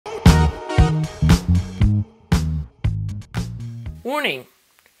Warning!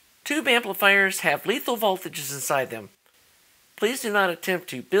 Tube amplifiers have lethal voltages inside them. Please do not attempt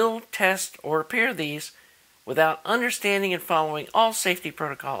to build, test, or repair these without understanding and following all safety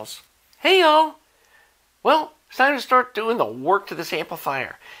protocols. Hey y'all! Well, it's time to start doing the work to this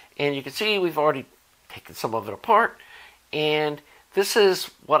amplifier. And you can see we've already taken some of it apart. And this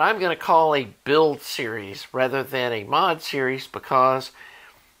is what I'm going to call a build series rather than a mod series because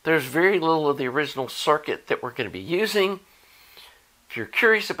there's very little of the original circuit that we're going to be using. If you're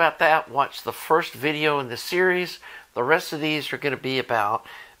curious about that, watch the first video in this series. The rest of these are going to be about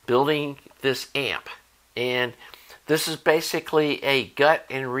building this amp. And this is basically a gut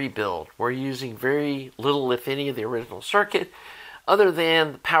and rebuild. We're using very little, if any, of the original circuit, other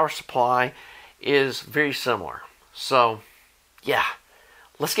than the power supply is very similar. So, yeah,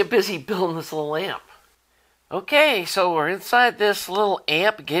 let's get busy building this little amp. Okay, so we're inside this little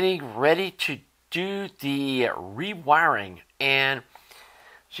amp getting ready to do the rewiring. And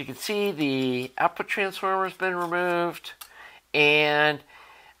as you can see, the output transformer has been removed. And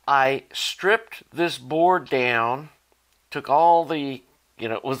I stripped this board down, took all the,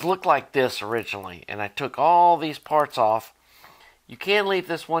 it looked like this originally. And I took all these parts off. You can leave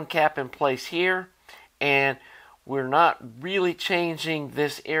this one cap in place here. And we're not really changing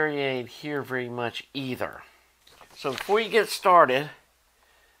this area in here very much either. So before you get started,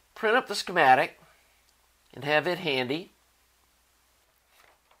 print up the schematic and have it handy.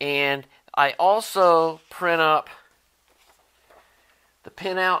 And I also print up the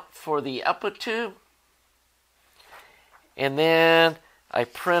pinout for the output tube. And then I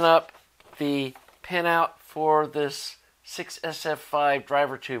print up the pinout for this 6SF5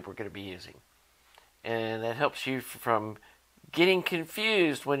 driver tube we're going to be using. And that helps you from getting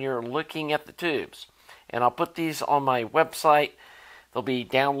confused when you're looking at the tubes. And I'll put these on my website. They'll be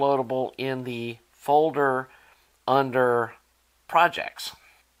downloadable in the folder under projects.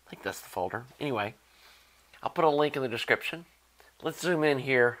 I think that's the folder. Anyway, I'll put a link in the description. Let's zoom in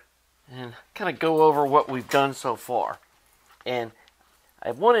here and kind of go over what we've done so far. And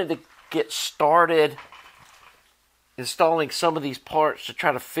I wanted to get started installing some of these parts to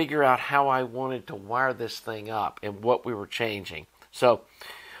try to figure out how I wanted to wire this thing up and what we were changing. So,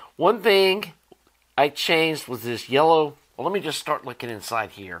 one thing I changed was this yellow. Well, let me just start looking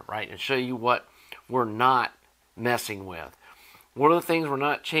inside here, right, and show you what we're not messing with. One of the things we're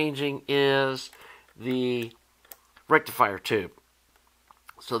not changing is the rectifier tube.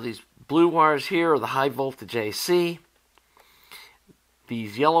 So these blue wires here are the high voltage AC.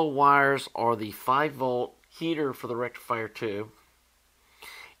 These yellow wires are the 5 volt heater for the rectifier tube.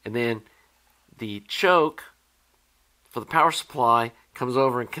 And then the choke for the power supply comes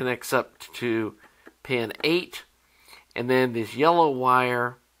over and connects up to pin 8. And then this yellow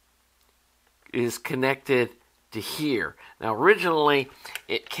wire is connected to here. Now originally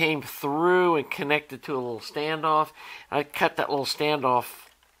it came through and connected to a little standoff. I cut that little standoff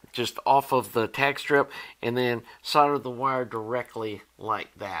just off of the tag strip and then soldered the wire directly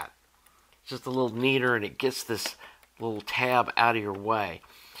like that. It's just a little neater and it gets this little tab out of your way.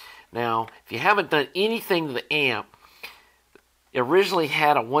 Now if you haven't done anything to the amp, it originally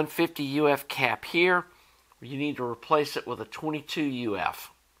had a 150 UF cap here. You need to replace it with a 22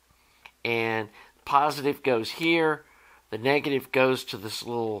 UF. And positive goes here, the negative goes to this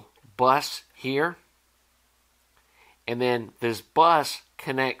little bus here, and then this bus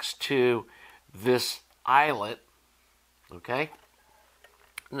connects to this eyelet, okay?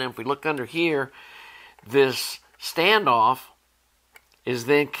 And then if we look under here, this standoff is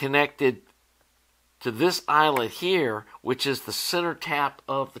then connected to this eyelet here, which is the center tap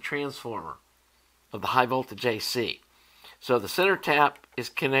of the transformer, of the high voltage AC. So the center tap is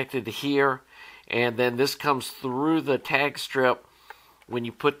connected to here, and then this comes through the tag strip when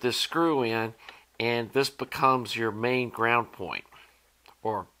you put this screw in, and this becomes your main ground point,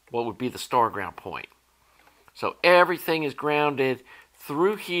 or what would be the star ground point. So everything is grounded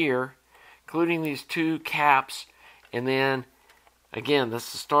through here, including these two caps, and then again,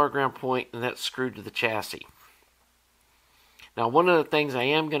 that's the star ground point, and that's screwed to the chassis. Now, one of the things I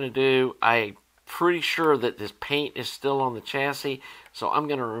am going to do, I'm pretty sure that this paint is still on the chassis, so I'm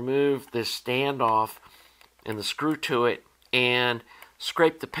going to remove this standoff and the screw to it and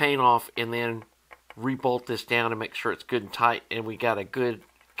scrape the paint off and then rebolt this down and make sure it's good and tight and we got a good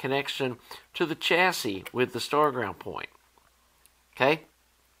connection to the chassis with the star ground point. Okay?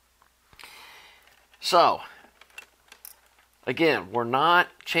 So, again, we're not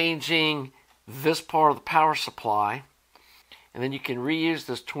changing this part of the power supply. And then you can reuse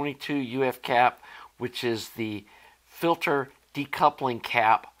this 22 UF cap, which is the filter decoupling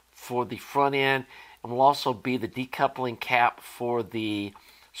cap for the front end and will also be the decoupling cap for the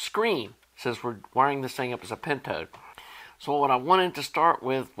screen, since we're wiring this thing up as a pentode. So what I wanted to start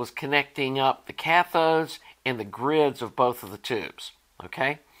with was connecting up the cathodes and the grids of both of the tubes.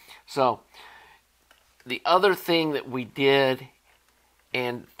 Okay, so the other thing that we did,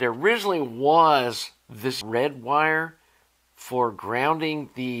 and there originally was this red wire for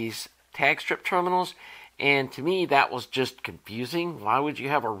grounding these tag strip terminals, and to me that was just confusing. Why would you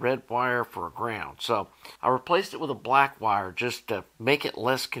have a red wire for a ground? So I replaced it with a black wire just to make it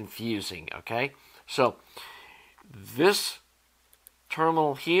less confusing. Okay, so this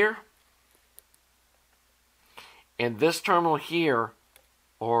terminal here and this terminal here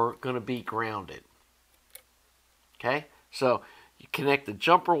are going to be grounded. Okay, so you connect the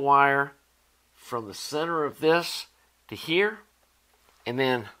jumper wire from the center of this to here, and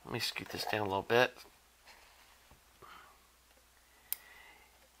then let me scoot this down a little bit,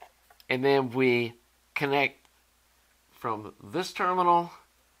 and then we connect from this terminal,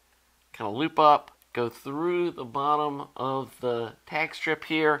 kind of loop up, go through the bottom of the tag strip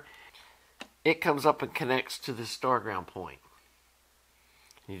here. It comes up and connects to the star ground point.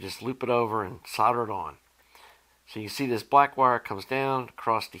 You just loop it over and solder it on. So you see this black wire comes down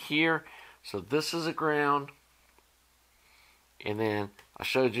across to here. So this is a ground. And then I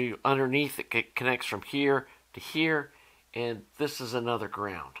showed you underneath it connects from here to here. And this is another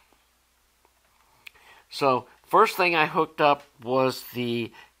ground. So first thing I hooked up was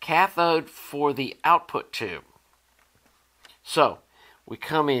the cathode for the output tube. So we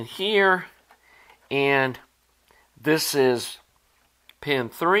come in here, and this is pin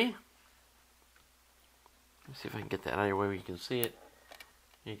 3. Let's see if I can get that out of your way where you can see it.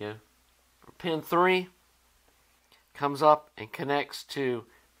 There you go. Pin 3 comes up and connects to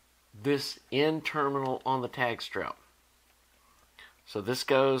this end terminal on the tag strip. So this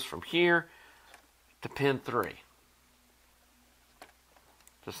goes from here to pin 3.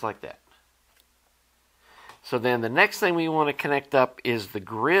 Just like that. So then the next thing we want to connect up is the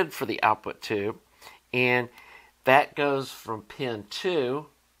grid for the output tube, and that goes from pin 2,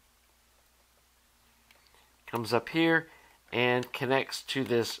 comes up here and connects to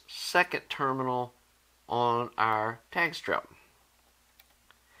this second terminal on our tag strip.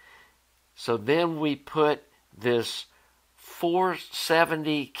 So then we put this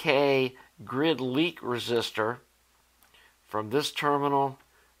 470K grid leak resistor from this terminal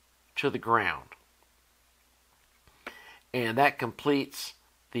to the ground. And that completes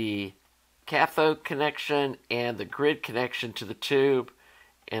the cathode connection and the grid connection to the tube.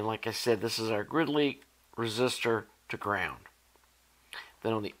 And like I said, this is our grid leak resistor to ground.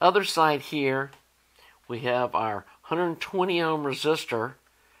 Then on the other side here, we have our 120 ohm resistor,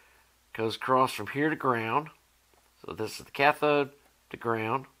 goes across from here to ground. So this is the cathode to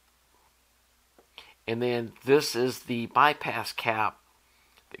ground. And then this is the bypass cap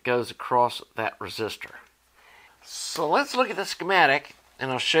that goes across that resistor. So let's look at the schematic,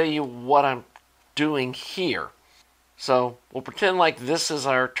 and I'll show you what I'm doing here. So we'll pretend like this is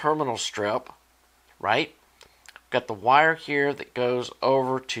our terminal strip, right? Got the wire here that goes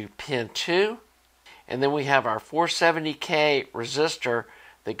over to pin 2, and then we have our 470K resistor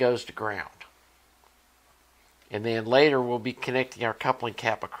that goes to ground. And then later we'll be connecting our coupling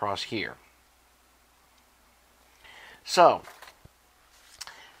cap across here. So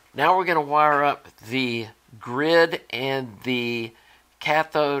now we're going to wire up the grid and the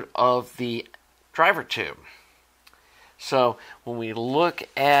cathode of the driver tube. So when we look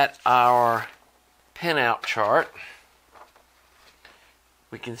at our pinout chart,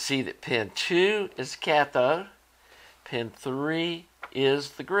 we can see that pin 2 is the cathode, pin 3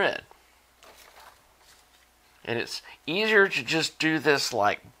 is the grid. And it's easier to just do this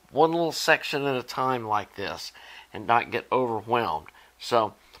like one little section at a time like this and not get overwhelmed.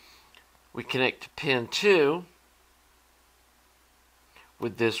 So we connect to pin 2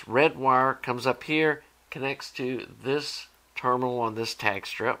 with this red wire, comes up here, connects to this terminal on this tag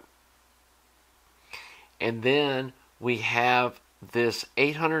strip. And then we have this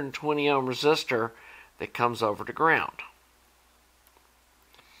 820 ohm resistor that comes over to ground.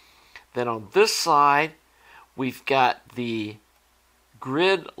 Then on this side, we've got the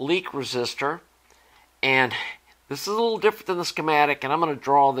grid leak resistor, and this is a little different than the schematic, and I'm going to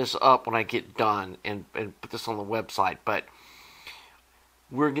draw this up when I get done and put this on the website, but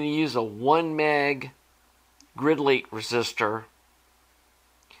we're going to use a 1 meg grid leak resistor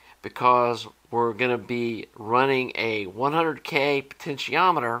because we're going to be running a 100K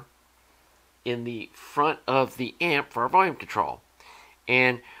potentiometer in the front of the amp for our volume control.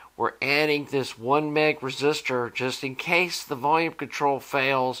 And we're adding this 1 meg resistor just in case the volume control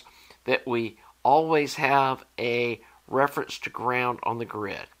fails, that we always have a reference to ground on the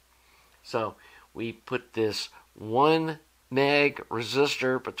grid. So we put this 1 meg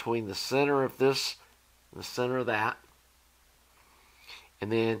resistor between the center of this and the center of that.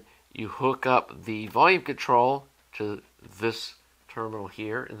 And then you hook up the volume control to this terminal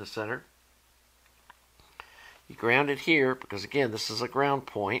here in the center. You ground it here because, again, this is a ground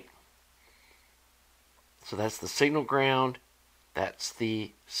point. So that's the signal ground. That's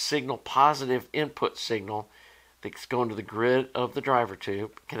the signal positive input signal that's going to the grid of the driver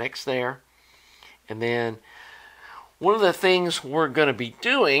tube. Connects there. And then one of the things we're going to be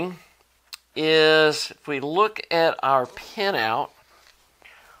doing is, if we look at our pinout,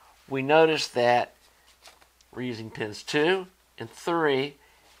 we notice that we're using pins 2 and 3.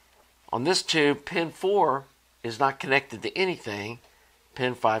 On this tube, pin 4 is not connected to anything.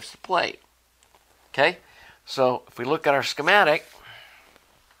 Pin 5 is the plate. Okay? So if we look at our schematic,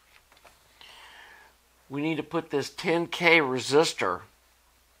 we need to put this 10K resistor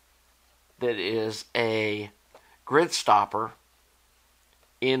that is a grid stopper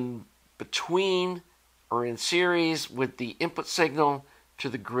in between or in series with the input signal to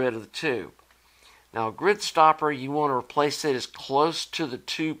the grid of the tube. Now, a grid stopper, you want to replace it as close to the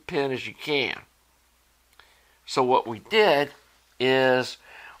tube pin as you can. So what we did is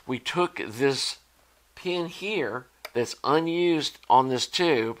we took this pin here that's unused on this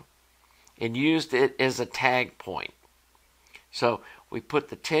tube and used it as a tag point. So we put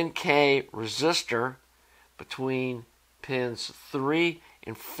the 10K resistor between pins 3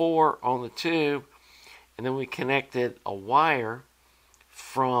 and 4 on the tube, and then we connected a wire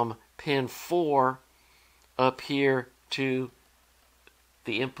from pin 4 up here to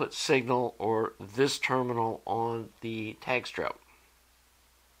the input signal, or this terminal on the tag strip.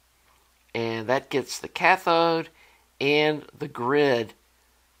 And that gets the cathode and the grid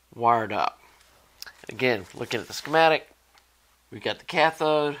wired up. Again, looking at the schematic, we've got the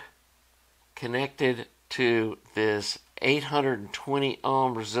cathode connected to this 820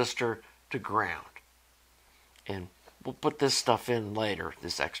 ohm resistor to ground. And we'll put this stuff in later,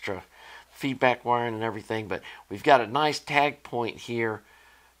 this extra feedback wiring and everything, but we've got a nice tag point here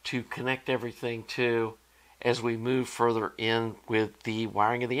to connect everything to as we move further in with the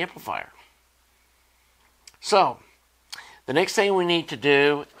wiring of the amplifier. So, the next thing we need to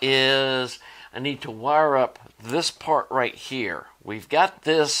do is I need to wire up this part right here. We've got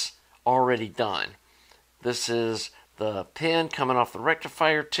this already done. This is the pin coming off the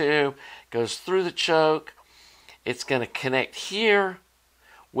rectifier tube, goes through the choke. It's going to connect here,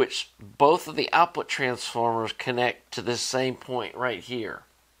 which both of the output transformers connect to this same point right here.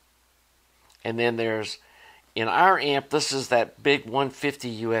 And then there's, in our amp, this is that big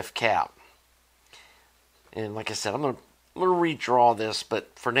 150 UF cap. And like I said, I'm going to redraw this,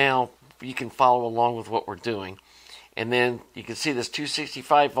 but for now, you can follow along with what we're doing. And then you can see this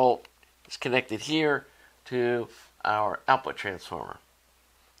 265 volt is connected here to our output transformer.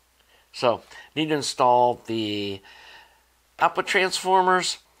 So, need to install the output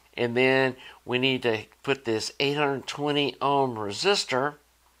transformers, and then we need to put this 820 ohm resistor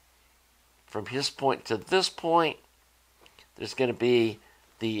from this point to this point. There's going to be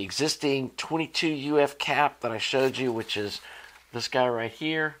the existing 22 UF cap that I showed you, which is this guy right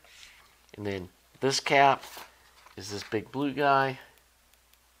here. And then this cap is this big blue guy.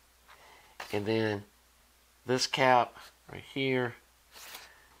 And then this cap right here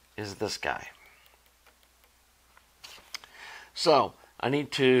is this guy. So I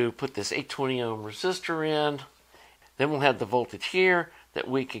need to put this 820 ohm resistor in. Then we'll have the voltage here that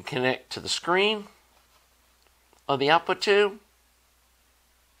we can connect to the screen of the output tube.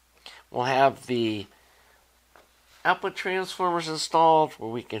 We'll have the output transformers installed where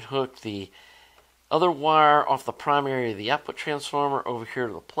we can hook the other wire off the primary of the output transformer over here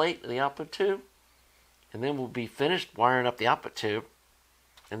to the plate of the output tube. And then we'll be finished wiring up the output tube.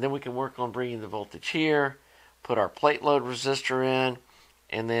 And then we can work on bringing the voltage here, put our plate load resistor in,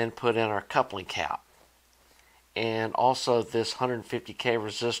 and then put in our coupling cap. And also this 150K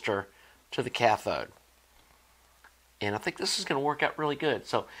resistor to the cathode. And I think this is going to work out really good.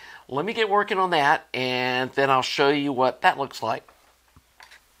 So let me get working on that, and then I'll show you what that looks like.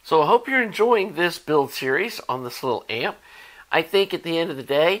 So I hope you're enjoying this build series on this little amp. I think at the end of the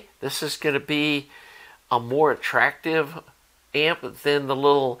day, this is going to be a more attractive amp than the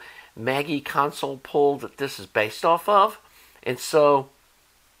little Maggie console pull that this is based off of. And so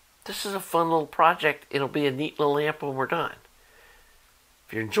this is a fun little project. It'll be a neat little amp when we're done.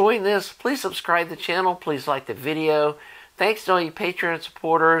 If you're enjoying this, please subscribe to the channel. Please like the video. Thanks to all you Patreon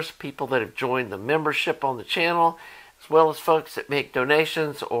supporters, people that have joined the membership on the channel, as well as folks that make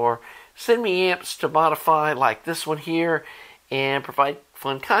donations or send me amps to modify like this one here and provide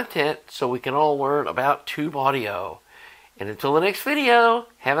fun content so we can all learn about tube audio. And until the next video,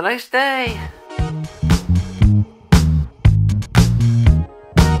 have a nice day.